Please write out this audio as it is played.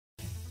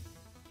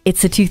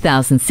It's a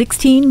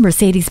 2016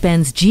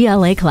 Mercedes-Benz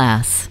GLA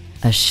class.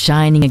 A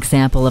shining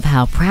example of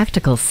how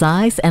practical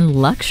size and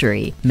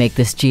luxury make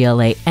this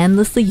GLA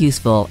endlessly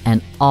useful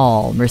and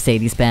all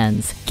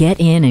Mercedes-Benz. Get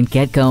in and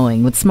get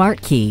going with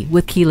Smart Key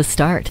with keyless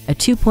start, a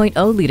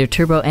 2.0-liter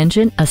turbo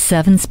engine, a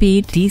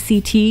 7-speed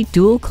DCT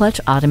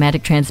dual-clutch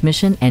automatic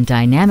transmission, and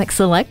Dynamic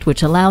Select,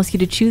 which allows you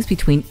to choose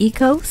between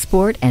eco,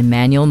 sport, and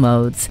manual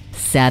modes.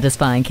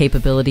 Satisfying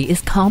capability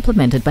is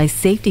complemented by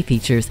safety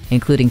features,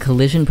 including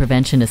Collision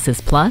Prevention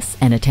Assist Plus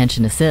and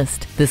Attention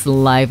Assist. This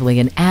lively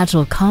and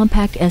agile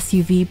compact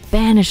SUV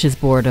banishes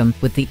boredom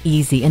with the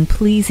easy and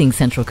pleasing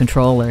central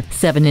controller,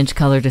 7-inch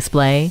color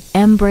display,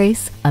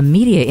 M-Brace, a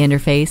media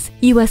interface,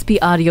 USB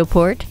audio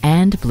port,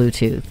 and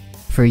Bluetooth.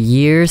 For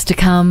years to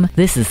come,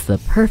 this is the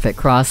perfect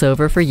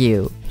crossover for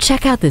you.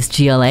 Check out this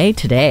GLA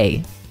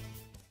today.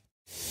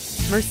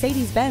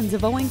 Mercedes-Benz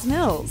of Owings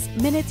Mills,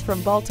 minutes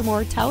from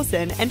Baltimore,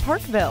 Towson, and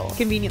Pikesville.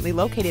 Conveniently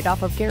located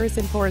off of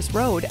Garrison Forest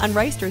Road on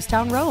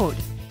Reisterstown Road.